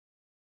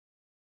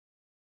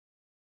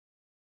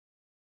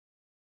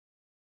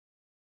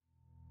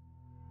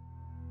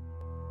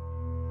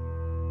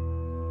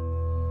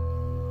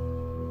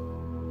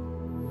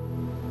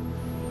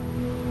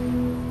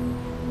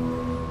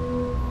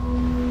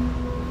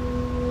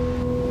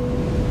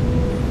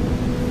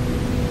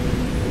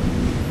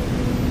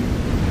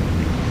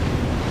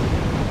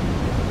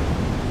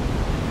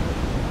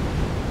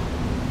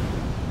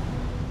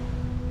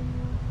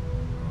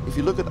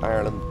look at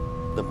Ireland,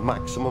 the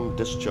maximum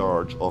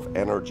discharge of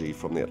energy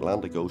from the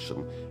Atlantic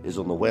Ocean is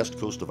on the west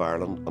coast of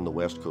Ireland and the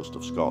west coast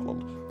of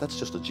Scotland. That's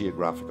just a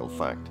geographical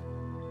fact.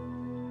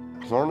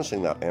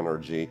 Harnessing that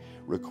energy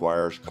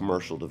requires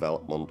commercial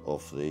development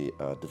of the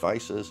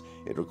devices.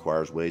 It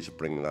requires ways of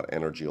bringing that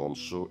energy on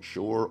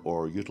shore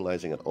or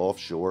utilising it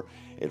offshore.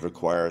 It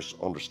requires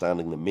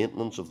understanding the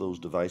maintenance of those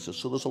devices.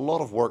 So there's a lot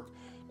of work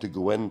to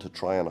go in to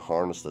try and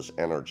harness this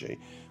energy.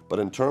 But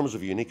in terms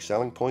of a unique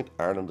selling point,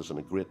 Ireland is in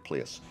a great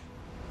place.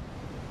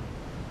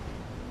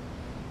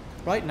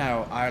 Right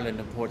now, Ireland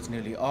imports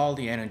nearly all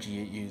the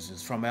energy it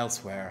uses from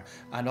elsewhere,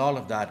 and all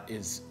of that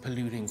is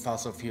polluting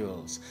fossil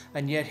fuels.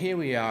 And yet here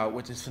we are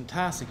with this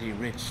fantastically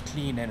rich,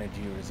 clean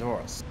energy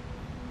resource.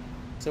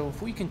 So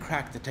if we can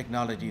crack the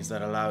technologies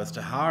that allow us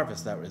to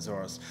harvest that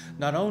resource,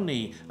 not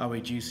only are we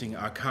reducing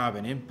our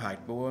carbon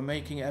impact, but we're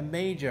making a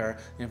major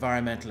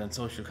environmental and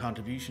social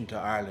contribution to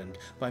Ireland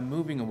by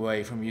moving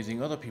away from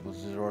using other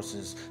people's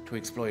resources to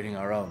exploiting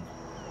our own.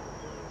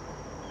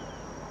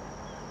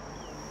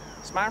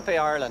 Smart Bay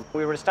Ireland,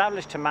 we were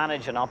established to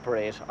manage and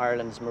operate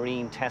Ireland's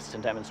marine test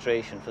and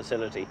demonstration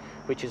facility,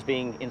 which is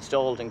being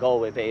installed in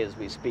Galway Bay as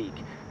we speak.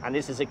 And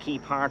this is a key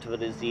part of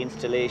it, is the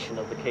installation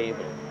of the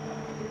cable.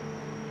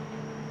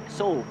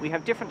 So we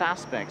have different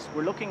aspects.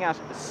 We're looking at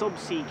a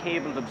subsea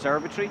cabled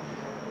observatory.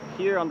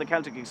 Here on the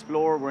Celtic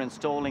Explorer, we're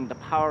installing the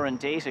power and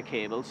data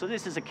cable. So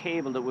this is a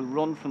cable that will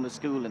run from the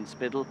school in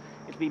Spiddal.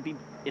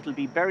 It'll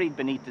be buried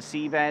beneath the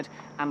seabed,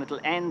 and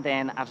it'll end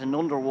then at an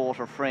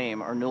underwater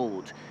frame or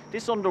node.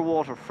 This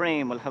underwater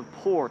frame will have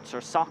ports or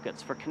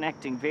sockets for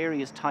connecting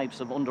various types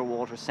of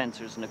underwater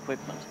sensors and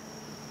equipment.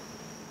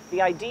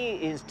 The idea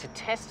is to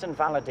test and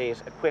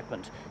validate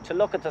equipment, to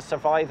look at the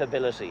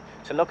survivability,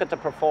 to look at the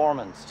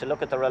performance, to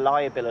look at the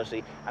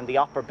reliability and the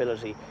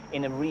operability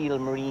in a real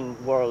marine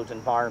world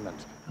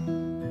environment.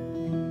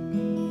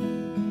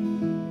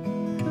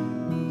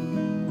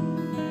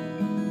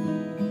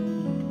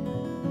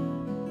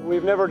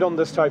 We've never done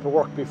this type of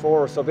work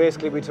before, so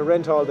basically we had to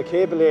rent all the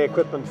cable lay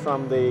equipment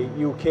from the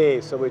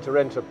UK. So we had to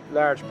rent a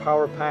large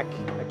power pack,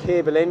 a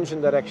cable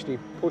engine that actually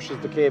pushes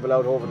the cable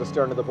out over the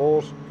stern of the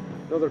boat,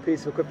 another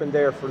piece of equipment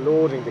there for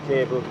loading the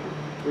cable.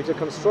 We had to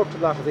construct a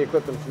lot of the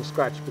equipment from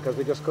scratch because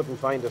we just couldn't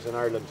find it in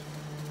Ireland.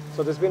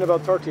 So there's been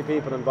about 30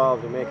 people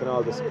involved in making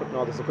all this, putting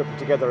all this equipment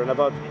together, and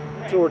about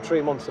 2 or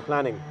 3 months of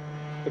planning.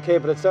 The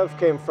cable itself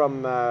came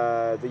from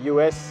the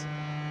US,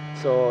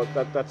 so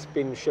that's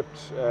been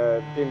shipped,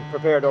 been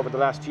prepared over the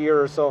last year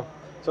or so.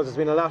 So there's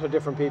been a lot of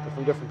different people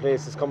from different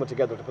places coming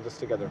together to put this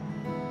together.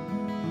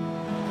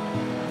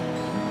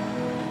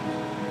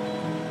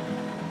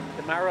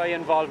 My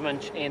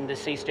involvement in the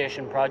Sea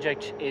Station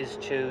project is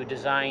to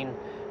design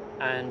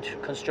and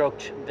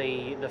construct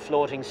the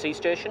floating sea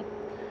station,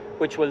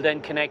 which will then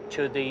connect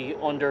to the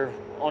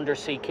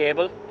undersea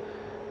cable.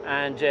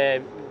 And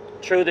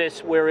through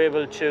this, we're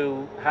able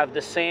to have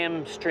the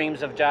same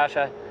streams of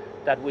data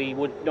that we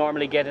would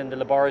normally get in the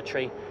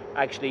laboratory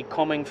actually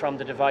coming from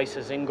the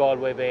devices in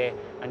Galway Bay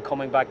and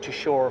coming back to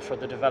shore for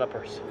the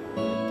developers.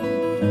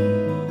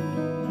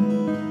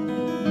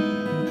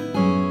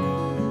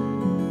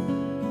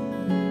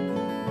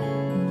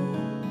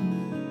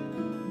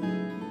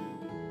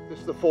 This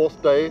is the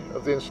 4th day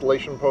of the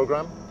installation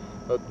program.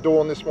 At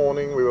dawn this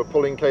morning we were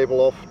pulling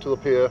cable off to the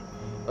pier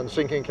and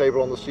sinking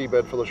cable on the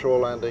seabed for the shore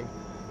landing.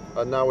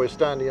 And now we're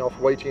standing off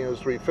waiting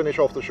as we finish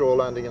off the shore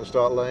landing and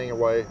start laying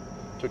away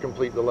to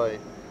complete the lay.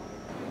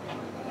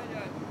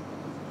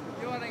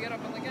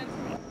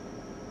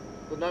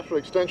 The natural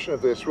extension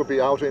of this would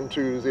be out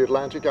into the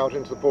Atlantic, out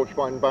into the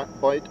Porcupine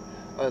Bight,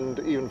 and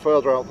even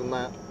further out than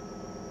that.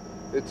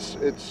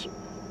 It's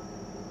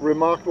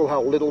remarkable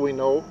how little we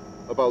know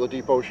about the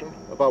deep ocean,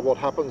 about what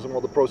happens and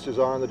what the processes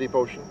are in the deep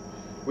ocean.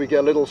 We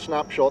get little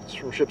snapshots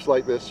from ships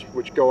like this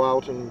which go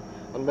out and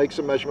make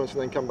some measurements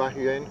and then come back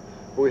again,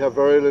 but we have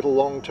very little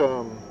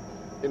long-term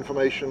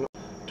information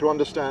to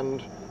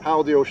understand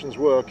how the oceans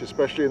work,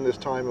 especially in this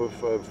time of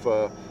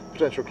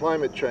potential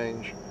climate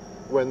change,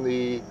 when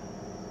the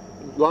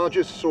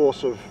largest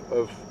source of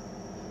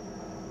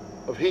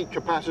heat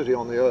capacity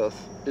on the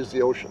Earth is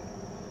the ocean.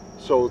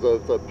 So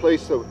the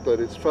place that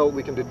it's felt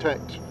we can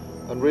detect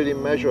and really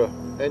measure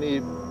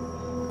any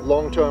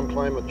long-term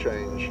climate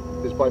change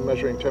is by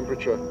measuring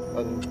temperature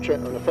and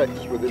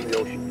effects within the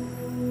ocean.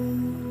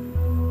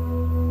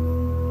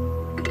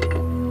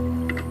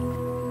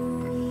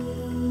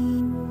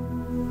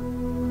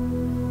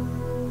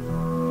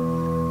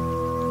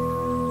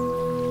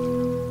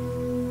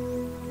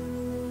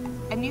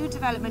 A new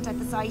development at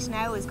the site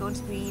now is going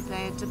to be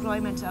the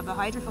deployment of a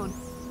hydrophone.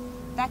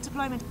 That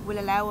deployment will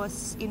allow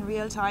us in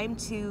real time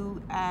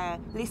to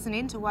listen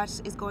into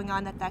what is going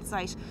on at that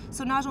site.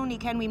 So not only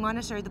can we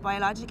monitor the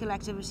biological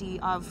activity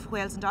of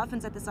whales and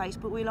dolphins at the site,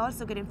 but we'll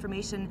also get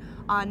information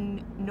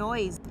on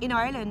noise. In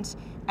Ireland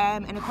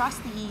and across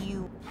the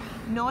EU,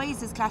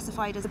 noise is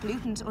classified as a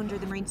pollutant under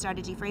the Marine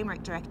Strategy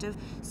Framework Directive,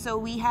 so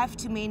we have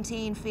to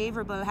maintain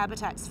favourable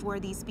habitats for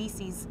these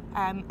species,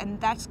 and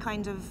that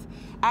kind of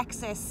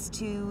access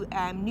to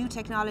new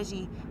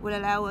technology will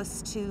allow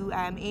us to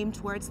aim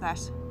towards that.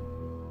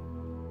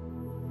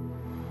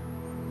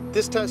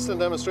 This test and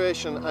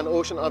demonstration and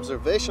ocean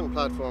observation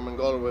platform in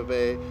Galway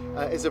Bay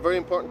is a very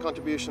important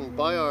contribution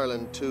by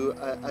Ireland to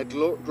a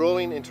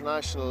growing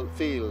international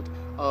field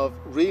of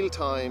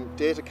real-time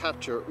data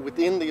capture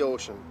within the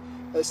ocean.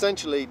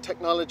 Essentially,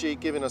 technology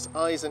giving us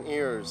eyes and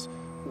ears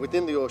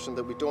within the ocean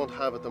that we don't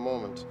have at the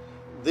moment.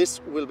 This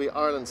will be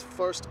Ireland's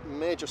first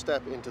major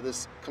step into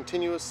this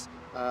continuous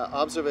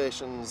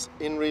observations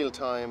in real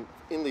time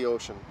in the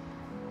ocean.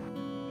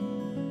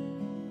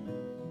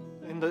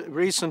 In the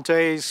recent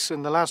days,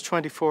 in the last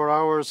 24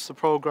 hours, the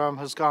programme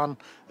has gone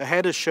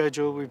ahead of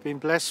schedule. We've been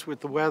blessed with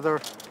the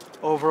weather.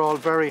 Overall,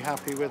 very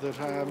happy with it.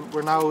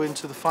 We're now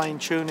into the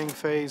fine-tuning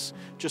phase,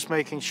 just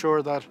making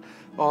sure that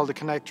all the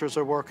connectors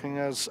are working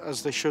as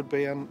they should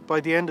be. And by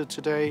the end of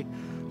today,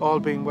 all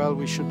being well,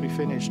 we should be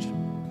finished.